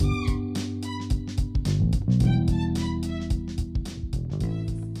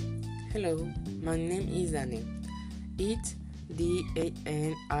Hello, my name is Daniel. It's Daniel.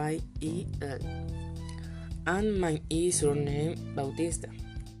 And my username Bautista.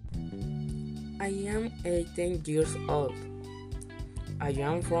 I am 18 years old. I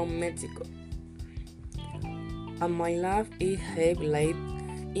am from Mexico. And my life is have lived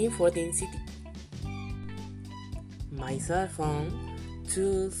in 14 cities. My cell phone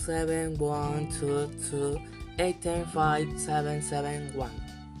 27122815771.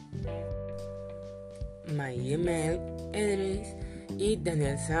 My email address is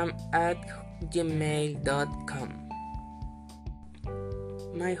danielsam@gmail.com.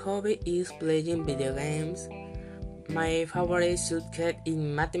 My hobby is playing video games. My favorite subject is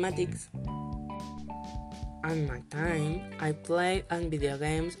mathematics. And my time I play on video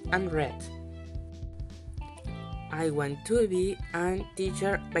games and read. I want to be a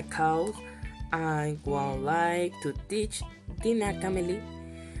teacher because I would like to teach Tina Camille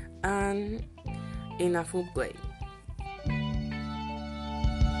and in a full way.